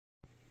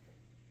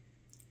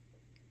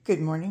Good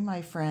morning,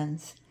 my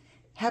friends.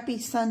 Happy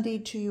Sunday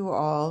to you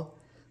all.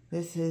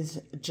 This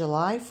is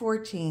July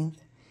 14th,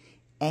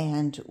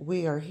 and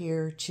we are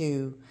here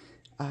to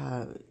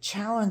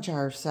challenge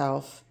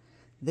ourselves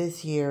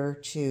this year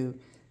to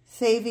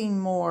saving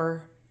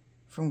more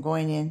from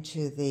going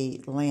into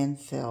the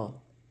landfill.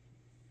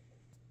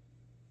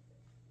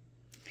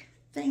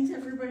 Thanks,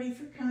 everybody,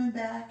 for coming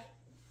back.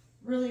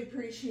 Really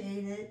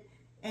appreciate it.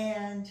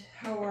 And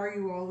how are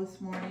you all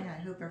this morning?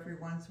 I hope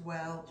everyone's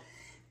well.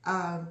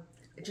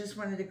 I just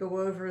wanted to go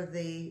over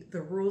the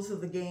rules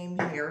of the game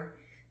here.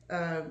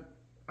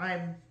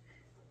 I'm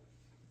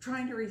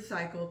trying to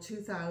recycle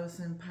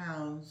 2,000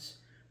 pounds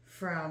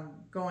from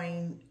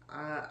going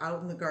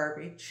out in the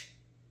garbage,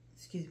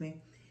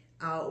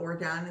 or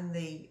down in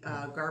the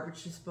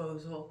garbage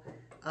disposal.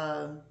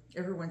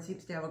 Everyone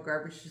seems to have a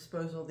garbage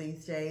disposal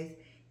these days,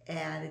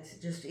 and it's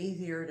just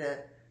easier to,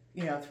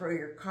 throw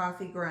your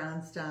coffee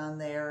grounds down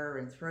there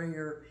and throw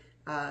your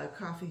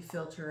coffee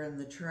filter in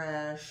the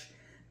trash.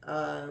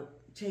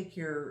 Take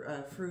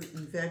your fruit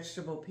and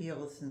vegetable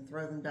peels and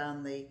throw them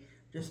down the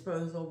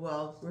disposal.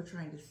 Well, we're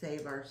trying to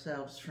save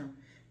ourselves from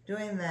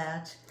doing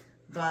that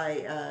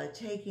by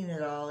taking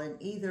it all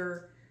and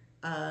either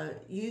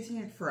using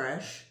it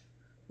fresh,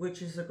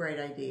 which is a great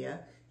idea.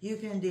 You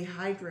can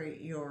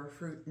dehydrate your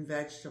fruit and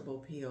vegetable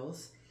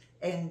peels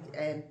and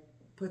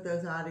put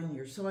those out in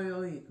your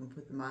soil. You can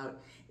put them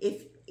out.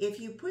 If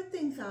you put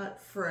things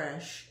out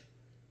fresh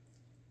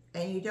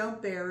and you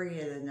don't bury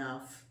it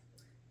enough,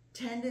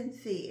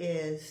 tendency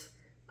is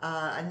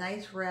a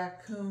nice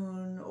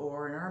raccoon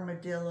or an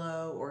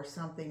armadillo or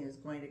something is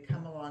going to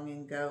come along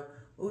and go,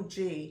 oh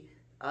gee,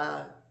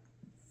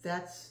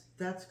 that's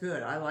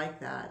good, I like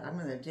that, I'm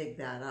going to dig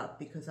that up.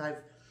 Because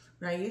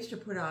when I used to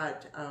put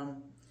out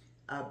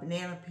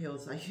banana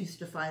peels, I used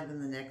to find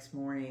them the next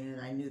morning,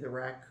 and I knew the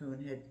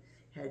raccoon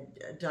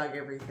had dug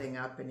everything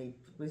up and he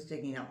was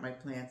digging up my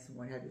plants and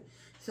what have you.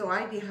 So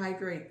I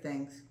dehydrate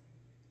things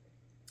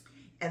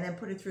and then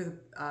put it through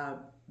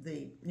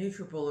the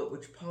NutriBullet,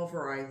 which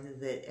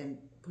pulverizes it and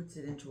puts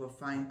it into a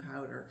fine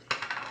powder.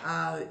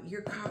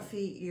 Your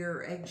coffee,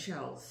 your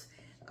eggshells,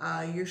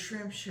 your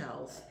shrimp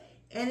shells,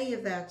 any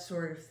of that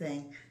sort of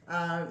thing.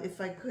 If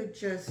I could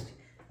just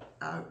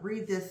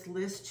read this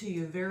list to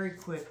you very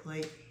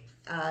quickly.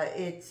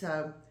 It's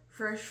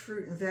fresh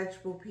fruit and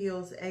vegetable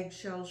peels,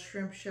 eggshells,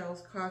 shrimp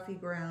shells, coffee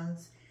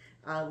grounds,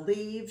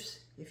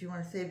 leaves, if you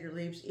want to save your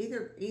leaves,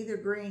 either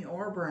green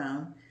or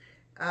brown.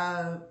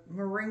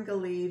 Moringa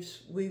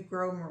leaves, we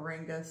grow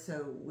moringa,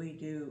 so we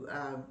do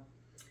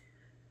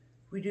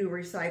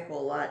recycle a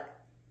lot.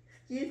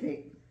 Excuse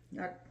me,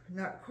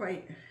 not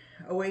quite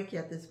awake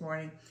yet this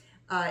morning.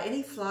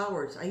 Any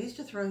flowers, I used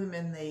to throw them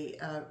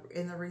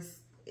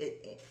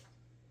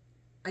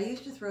I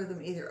used to throw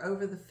them either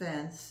over the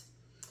fence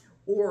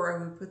or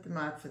I would put them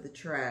out for the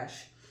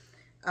trash.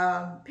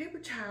 Paper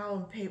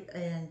towel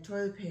and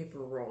toilet paper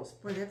rolls,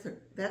 boy,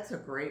 that's a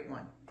great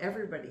one.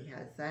 Everybody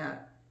has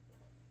that.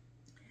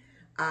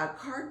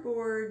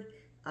 Cardboard,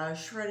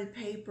 shredded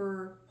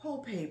paper,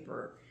 whole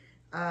paper,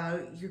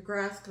 your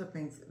grass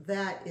clippings,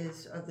 that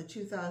is, of the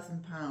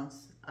 2,000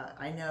 pounds,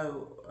 I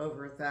know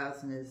over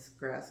 1,000 is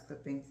grass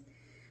clippings.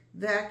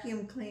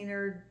 Vacuum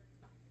cleaner,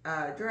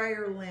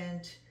 dryer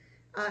lint,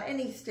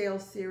 any stale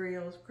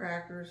cereals,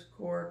 crackers,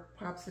 cork,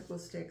 popsicle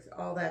sticks,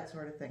 all that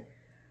sort of thing.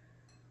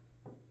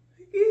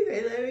 Excuse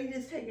me, let me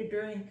just take a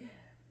drink.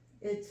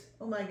 It's,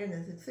 oh my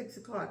goodness, it's 6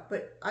 o'clock,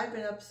 but I've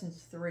been up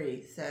since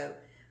 3, so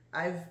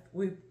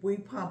we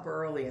pump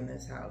early in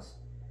this house.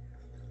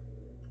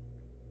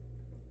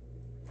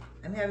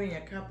 I'm having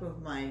a cup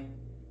of my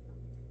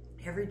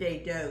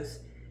everyday dose.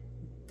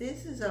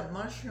 This is a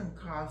mushroom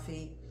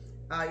coffee.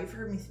 You've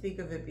heard me speak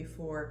of it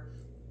before.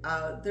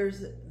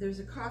 There's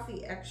a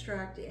coffee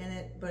extract in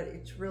it, but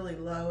it's really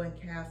low in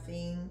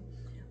caffeine.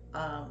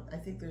 I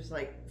think there's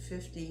like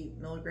 50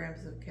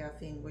 milligrams of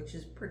caffeine, which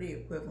is pretty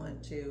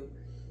equivalent to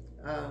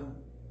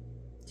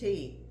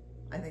tea.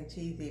 I think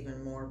tea's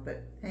even more,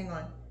 but hang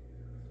on.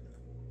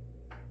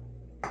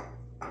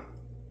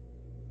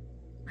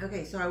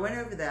 Okay, so I went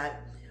over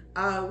that.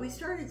 We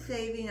started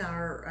saving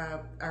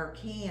our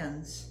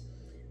cans,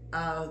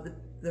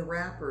 the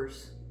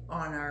wrappers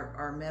on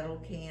our metal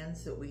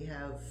cans that we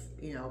have,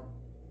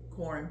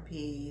 corn,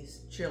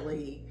 peas,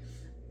 chili,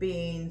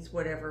 beans,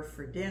 whatever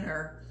for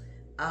dinner.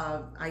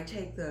 I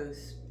take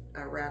those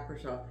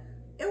wrappers off.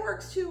 It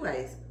works two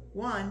ways.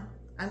 One,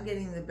 I'm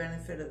getting the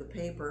benefit of the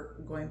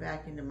paper going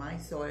back into my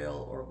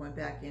soil or going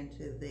back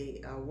into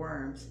the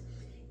worms.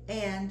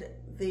 And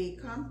the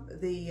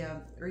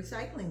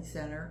recycling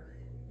center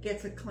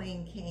gets a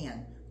clean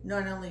can.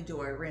 Not only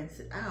do I rinse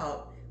it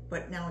out,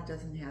 but now it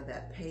doesn't have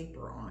that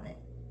paper on it.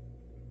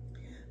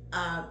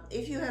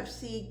 If you have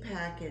seed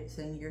packets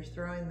and you're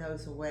throwing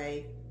those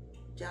away,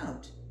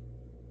 don't.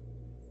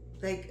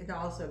 They can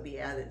also be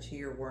added to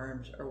your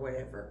worms or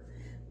whatever.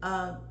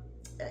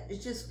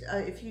 It's just,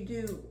 if you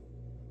do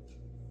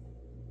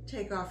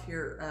take off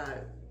your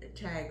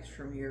tags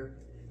from your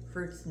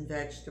fruits and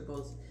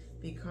vegetables,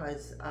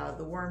 because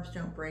the worms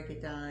don't break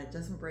it down. It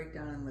doesn't break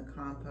down in the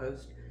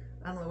compost.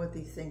 I don't know what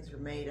these things are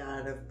made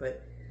out of,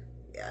 but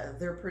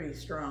they're pretty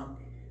strong.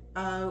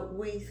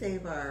 We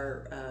save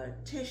our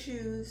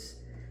tissues.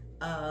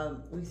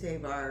 We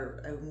save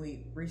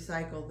we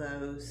recycle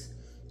those.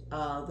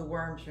 The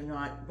worms are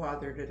not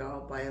bothered at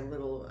all by a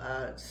little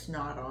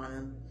snot on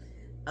them.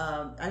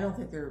 I don't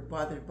think they're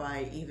bothered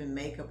by even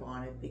makeup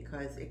on it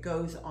because it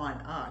goes on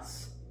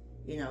us.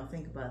 You know,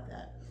 think about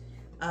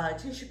that.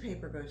 Tissue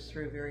paper goes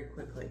through very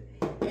quickly.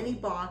 Any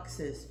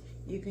boxes,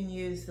 you can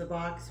use the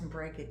box and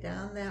break it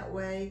down that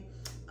way.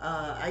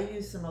 I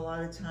use them a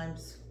lot of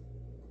times.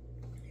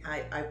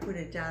 I put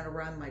it down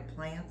around my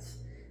plants,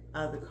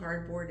 the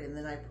cardboard, and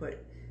then I put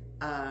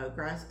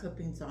grass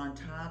clippings on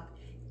top,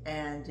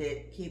 and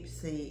it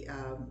keeps the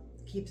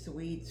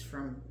weeds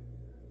from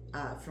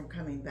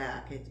coming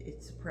back.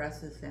 It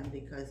suppresses them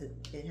because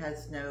it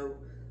has no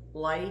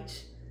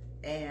light,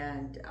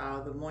 and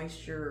the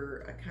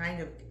moisture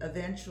kind of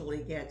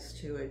eventually gets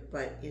to it,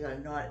 but you know,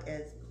 not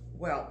as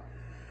well.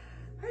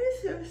 I'm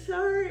so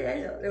sorry.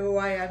 I don't know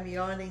why I'm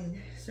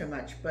yawning so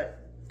much,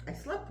 but I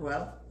slept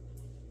well.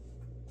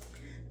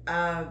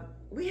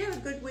 We had a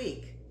good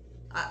week.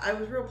 I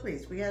was real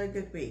pleased. We had a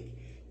good week,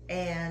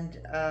 and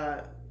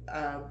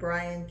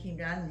Brian came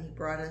down and he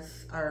brought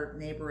us, our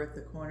neighbor at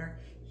the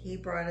corner, he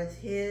brought us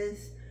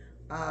his.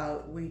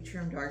 We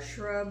trimmed our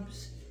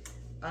shrubs.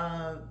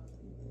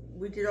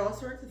 We did all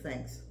sorts of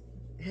things,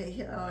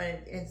 you know,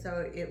 and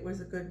so it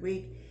was a good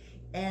week.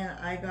 And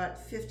I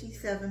got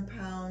 57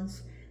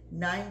 pounds,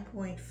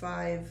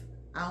 9.5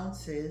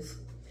 ounces.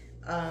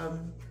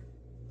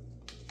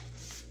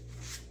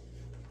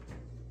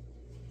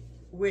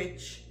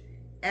 Which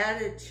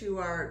added to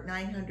our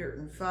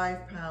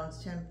 905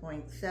 pounds,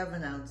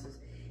 10.7 ounces.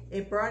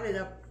 It brought it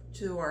up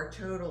to our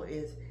total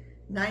is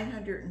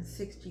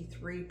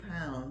 963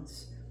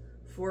 pounds,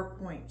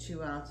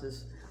 4.2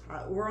 ounces.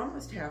 We're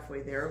almost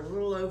halfway there. A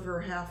little over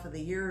half of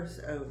the year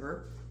is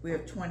over. We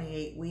have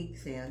 28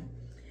 weeks in,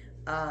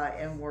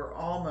 and we're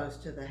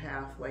almost to the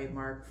halfway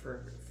mark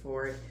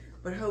for it.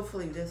 But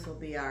hopefully this will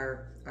be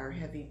our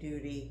heavy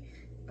duty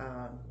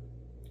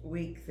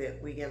week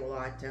that we get a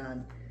lot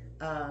done.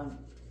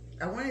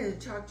 I wanted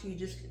to talk to you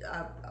just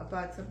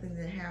about something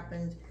that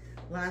happened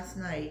last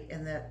night,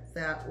 and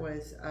that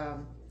was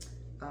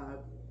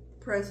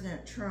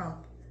President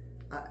Trump.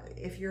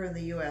 If you're in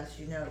the U.S.,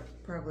 you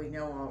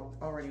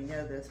already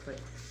know this, but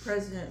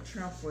President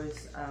Trump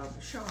was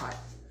shot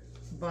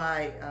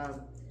by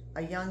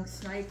a young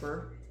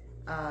sniper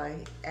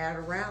at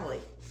a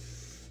rally,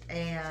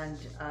 and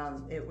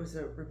it was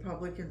a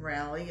Republican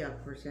rally.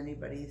 Of course,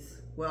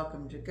 anybody's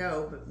welcome to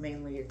go, but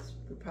mainly it's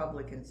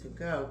Republicans who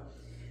go.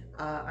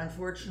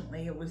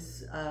 Unfortunately, it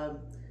was a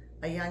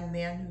young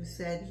man who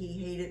said he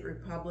hated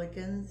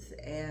Republicans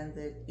and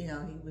that, you know,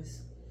 he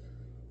was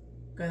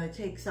going to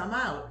take some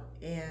out,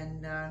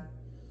 and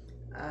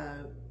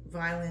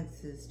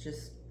violence is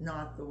just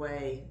not the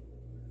way.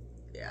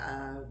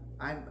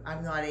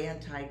 I'm not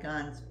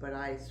anti-guns, but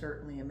I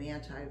certainly am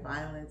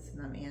anti-violence,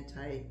 and I'm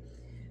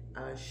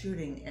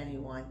anti-shooting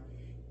anyone.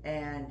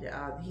 And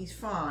he's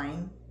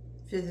fine.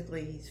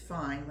 Physically, he's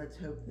fine. Let's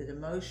hope that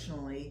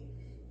emotionally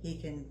he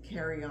can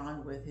carry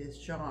on with his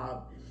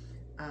job.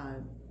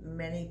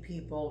 Many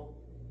people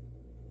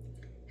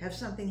have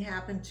something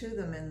happen to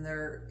them in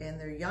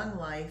their young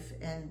life,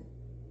 and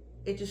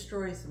it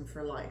destroys them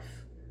for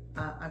life.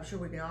 I'm sure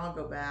we can all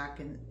go back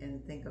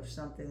and think of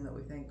something that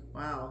we think,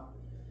 wow,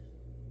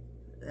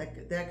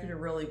 that could have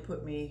really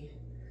put me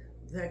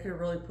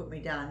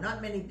down.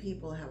 Not many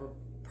people have a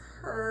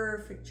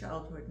perfect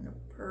childhood and a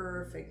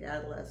perfect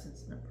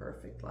adolescence and a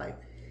perfect life.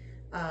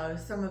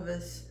 Some of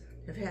us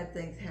have had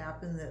things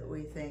happen that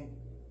we think,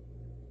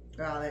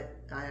 wow,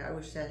 I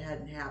wish that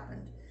hadn't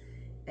happened.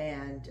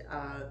 And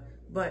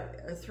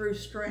but through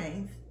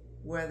strength,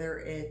 whether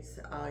it's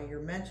your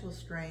mental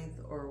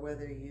strength or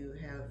whether you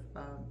have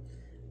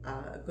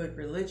a good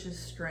religious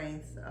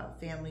strength,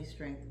 family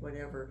strength,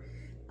 whatever,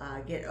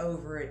 get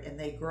over it, and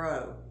they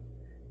grow.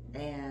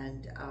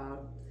 And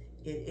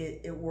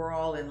we're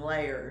all in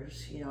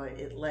layers, you know,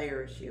 it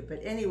layers you.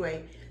 But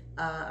anyway,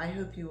 I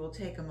hope you will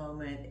take a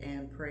moment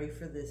and pray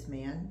for this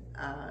man,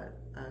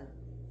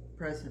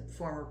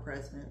 former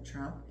President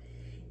Trump,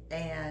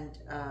 and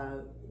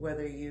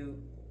whether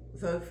you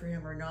vote for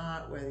him or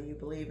not, whether you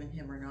believe in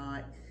him or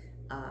not,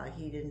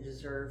 he didn't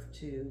deserve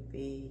to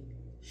be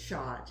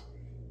shot.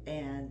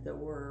 And there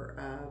were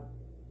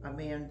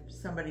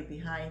somebody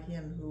behind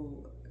him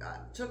who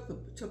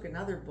took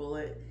another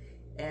bullet,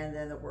 and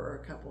then there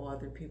were a couple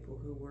other people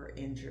who were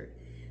injured.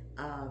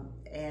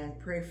 And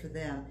pray for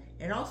them,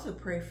 and also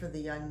pray for the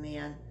young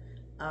man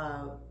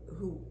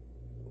who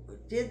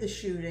did the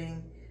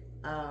shooting.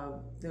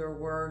 There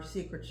were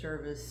Secret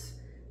Service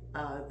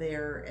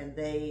there, and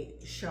they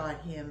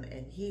shot him,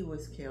 and he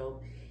was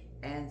killed.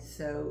 And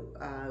so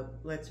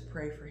let's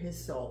pray for his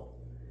soul,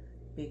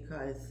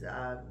 because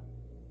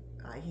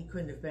he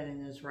couldn't have been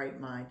in his right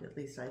mind. At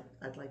least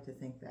I'd like to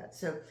think that.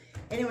 So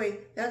anyway,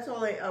 that's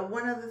all.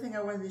 One other thing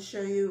I wanted to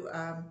show you.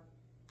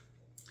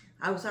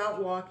 I was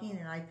out walking,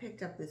 and I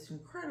picked up this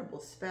incredible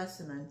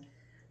specimen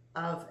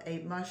of a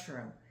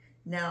mushroom.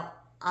 Now,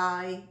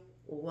 I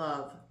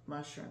love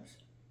mushrooms,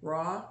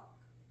 raw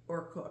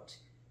or cooked.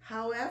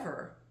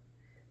 However,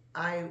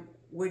 I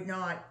would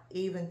not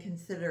even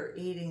consider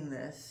eating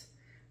this.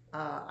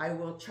 I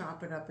will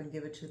chop it up and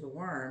give it to the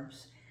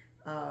worms.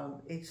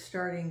 It's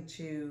starting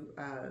to,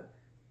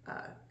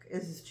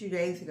 this is 2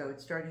 days ago,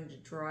 it's starting to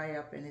dry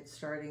up and it's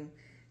starting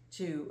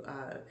to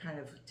kind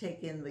of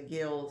take in the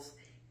gills.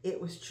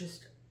 It was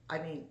just, I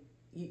mean,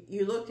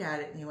 you looked at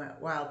it and you went,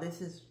 wow,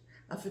 this is,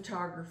 a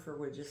photographer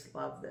would just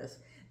love this.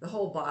 The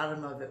whole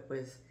bottom of it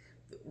was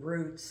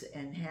roots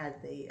and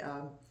had the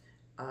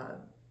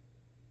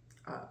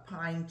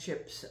pine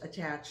chips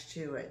attached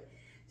to it.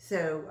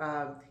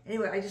 So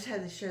anyway, I just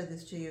had to share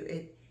this to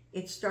you.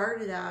 It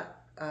started out,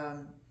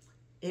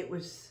 it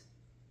was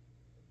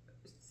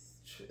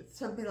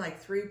something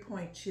like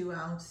 3.2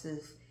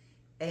 ounces,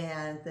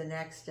 and the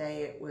next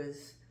day it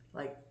was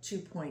like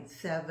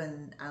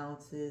 2.7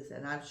 ounces,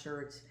 and I'm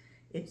sure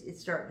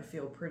it's starting to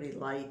feel pretty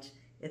light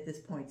at this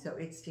point, so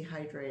it's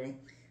dehydrating.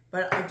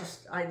 But I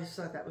just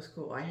thought that was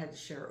cool. I had to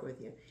share it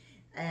with you,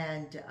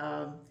 and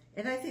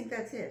I think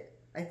that's it.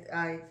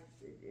 I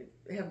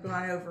have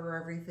gone over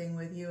everything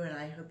with you, and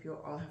I hope you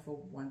all have a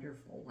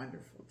wonderful,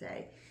 wonderful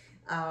day.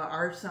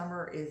 Our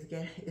summer is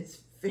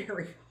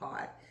very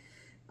hot.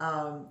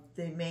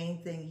 The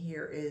main thing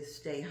here is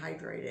stay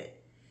hydrated,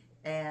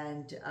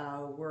 and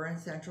we're in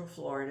Central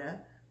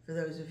Florida, for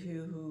those of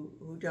you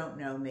who don't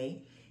know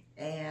me,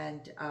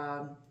 and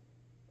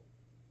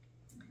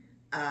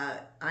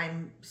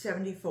I'm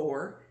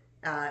 74.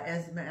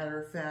 As a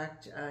matter of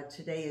fact,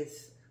 today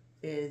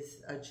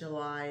is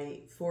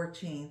July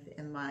 14th,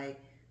 and my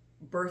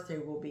birthday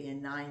will be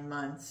in 9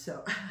 months,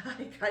 so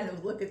I kind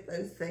of look at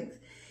those things,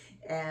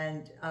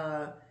 and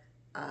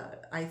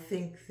I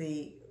think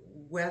the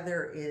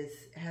weather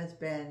has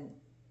been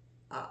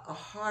a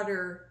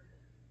hotter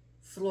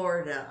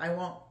Florida.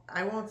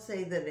 I won't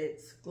say that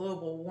it's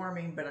global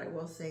warming, but I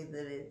will say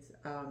that it's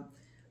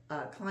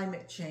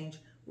climate change,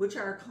 which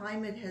our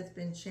climate has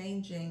been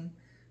changing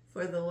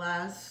for the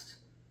last,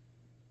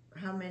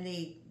 how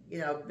many,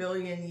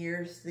 billion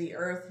years the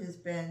earth has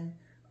been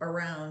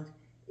around.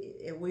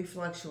 We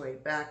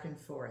fluctuate back and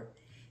forth.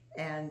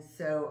 And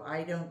so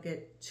I don't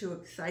get too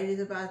excited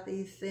about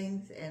these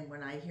things. And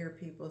when I hear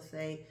people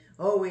say,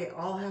 oh, we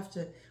all have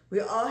to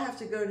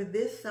go to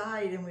this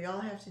side and we all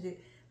have to do,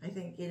 I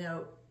think,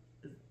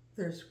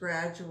 there's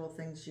gradual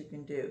things you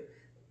can do,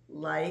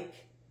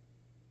 like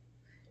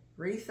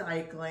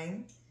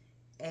recycling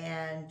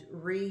and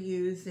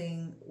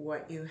reusing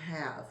what you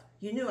have.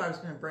 You knew I was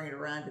going to bring it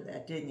around to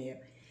that, didn't you?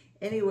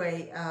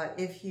 Anyway,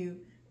 if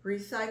you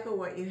recycle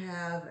what you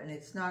have and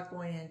it's not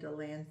going into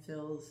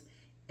landfills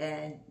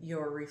and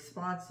you're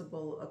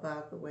responsible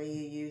about the way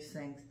you use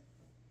things,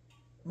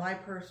 my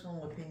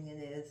personal opinion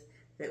is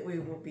that we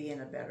will be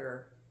in a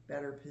better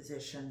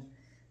position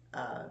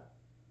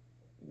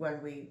when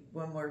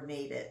we're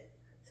needed.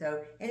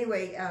 So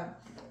anyway,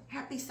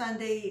 happy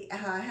Sunday,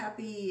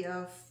 happy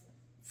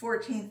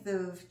 14th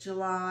of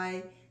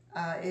July.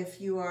 If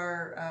you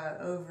are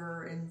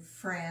over in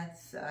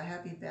France,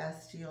 happy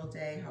Bastille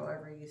Day,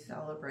 however you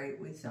celebrate.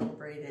 We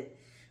celebrated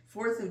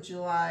 4th of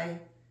July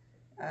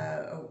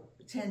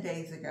 10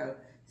 days ago.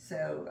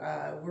 So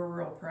we're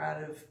real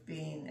proud of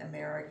being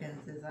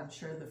Americans, as I'm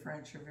sure the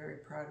French are very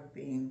proud of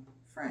being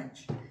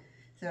French.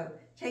 So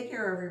take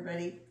care,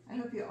 everybody. I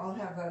hope you all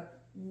have a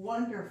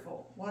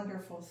wonderful,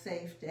 wonderful,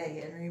 safe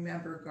day. And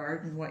remember,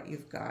 garden what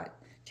you've got.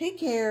 Take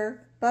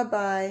care.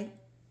 Bye-bye.